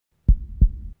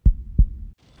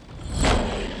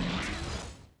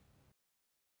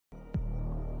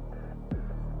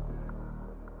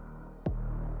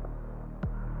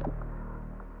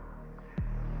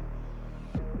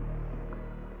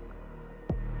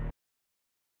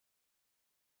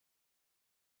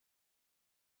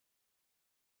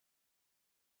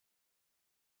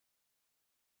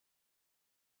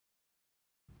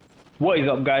What is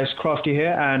up guys, Crafty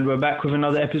here, and we're back with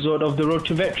another episode of The Road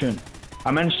to Veteran.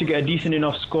 I managed to get a decent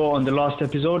enough score on the last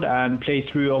episode and play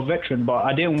through of Veteran, but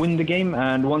I didn't win the game,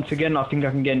 and once again I think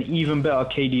I can get an even better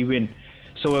KD win.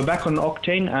 So we're back on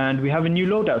Octane and we have a new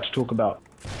loadout to talk about.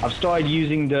 I've started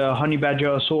using the Honey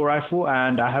Badger assault rifle,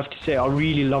 and I have to say I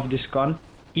really love this gun,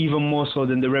 even more so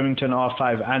than the Remington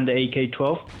R5 and the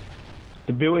AK-12.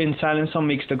 The built-in silencer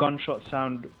makes the gunshot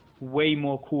sound way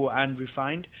more cool and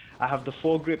refined. I have the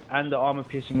foregrip and the armor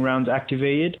piercing rounds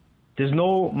activated. There's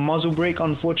no muzzle brake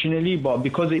unfortunately, but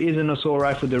because it is an assault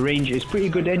rifle the range is pretty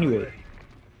good anyway.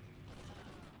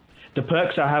 The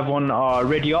perks I have on are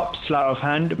Ready Up, Sleight of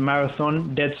Hand,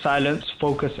 Marathon, Dead Silence,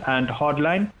 Focus and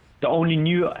Hardline. The only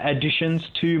new additions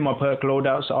to my perk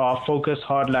loadouts are Focus,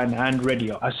 Hardline and Ready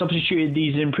Up. I substituted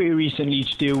these in pretty recently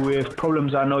to deal with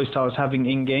problems I noticed I was having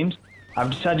in games. I've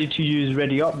decided to use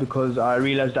Ready Up because I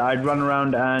realized that I'd run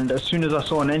around and as soon as I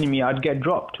saw an enemy I'd get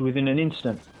dropped within an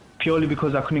instant, purely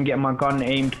because I couldn't get my gun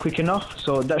aimed quick enough,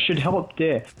 so that should help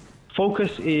there.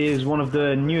 Focus is one of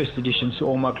the newest additions to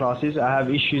all my classes. I have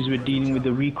issues with dealing with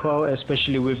the recoil,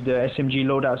 especially with the SMG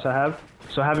loadouts I have,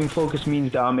 so having Focus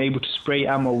means that I'm able to spray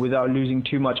ammo without losing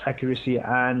too much accuracy.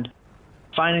 And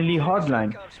finally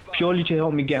Hardline, purely to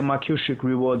help me get my killstreak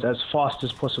rewards as fast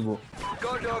as possible.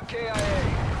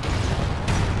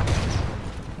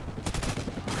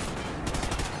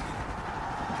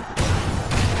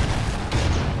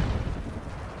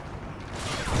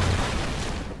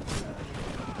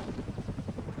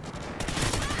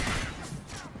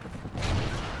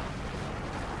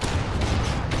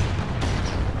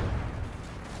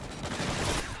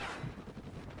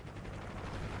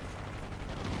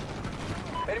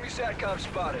 Enemy SATCOM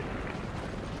spotted.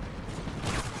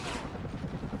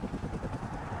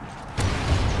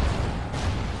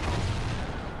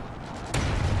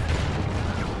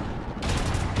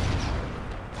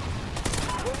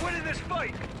 We're winning this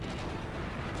fight.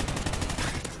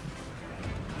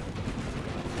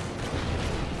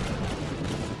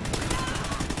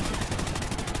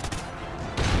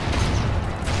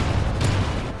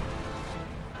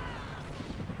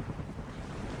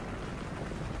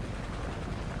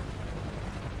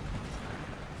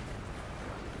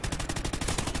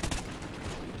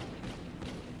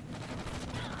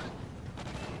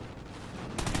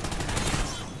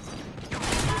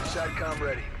 SATCOM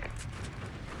ready.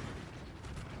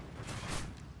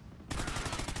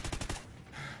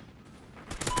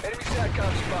 Enemy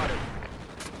SATCOM spotted.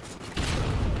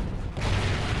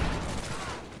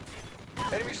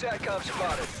 Enemy SATCOM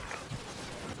spotted.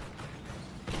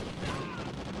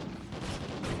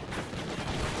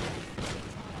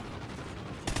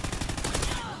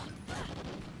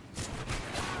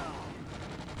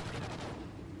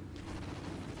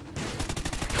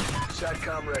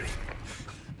 SATCOM ready.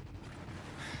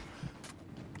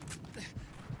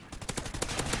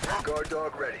 Guard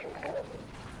dog ready.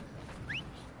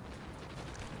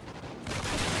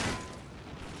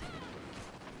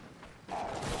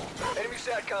 Enemy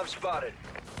SATCOM spotted.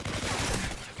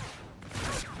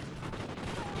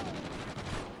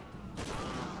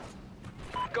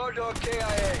 Guard dog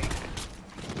KIA.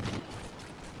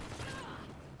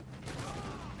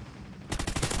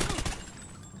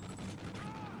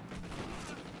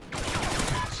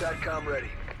 SATCOM ready.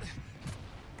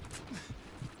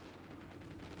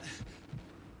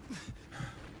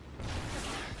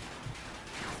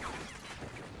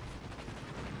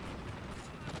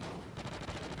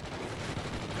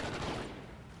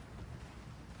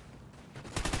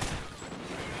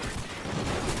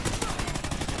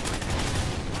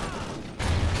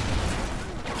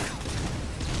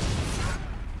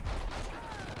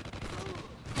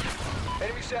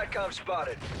 Enemy SATCOM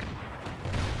spotted.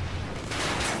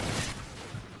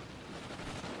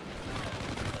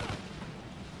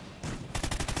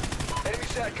 Enemy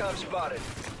SATCOM spotted.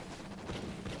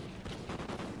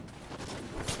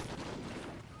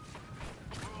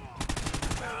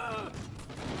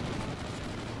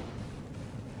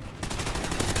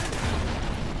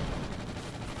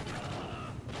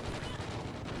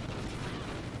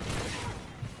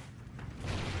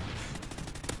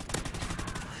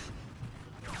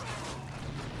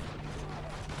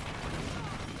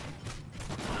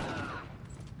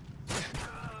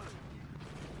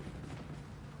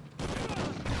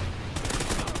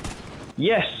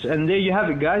 Yes, and there you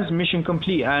have it guys, mission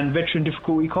complete and veteran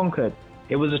difficulty conquered.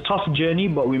 It was a tough journey,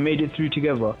 but we made it through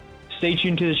together. Stay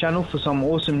tuned to the channel for some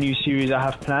awesome new series I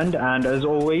have planned, and as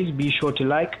always, be sure to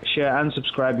like, share and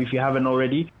subscribe if you haven't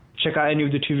already. Check out any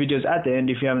of the two videos at the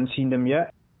end if you haven't seen them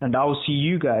yet, and I will see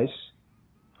you guys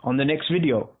on the next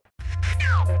video.